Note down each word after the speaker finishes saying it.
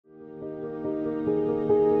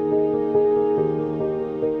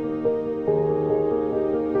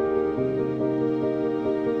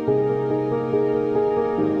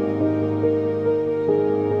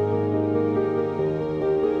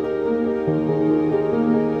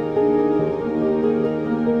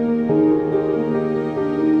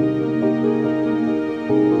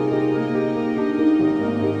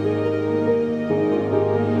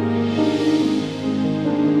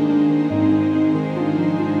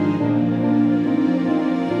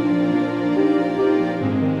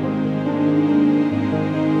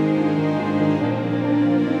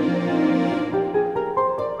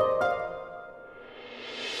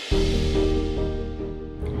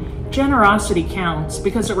Generosity counts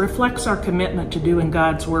because it reflects our commitment to doing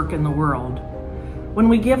God's work in the world. When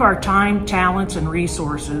we give our time, talents, and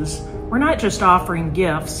resources, we're not just offering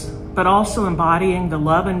gifts, but also embodying the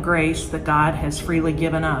love and grace that God has freely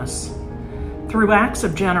given us. Through acts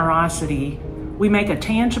of generosity, we make a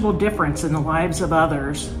tangible difference in the lives of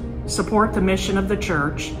others, support the mission of the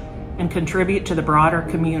church, and contribute to the broader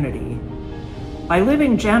community. By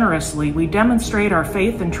living generously, we demonstrate our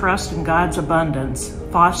faith and trust in God's abundance,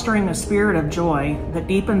 fostering a spirit of joy that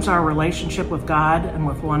deepens our relationship with God and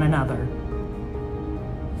with one another.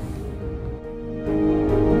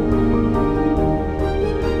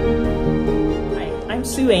 Hi, I'm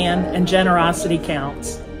Sue Ann, and Generosity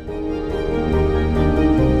Counts.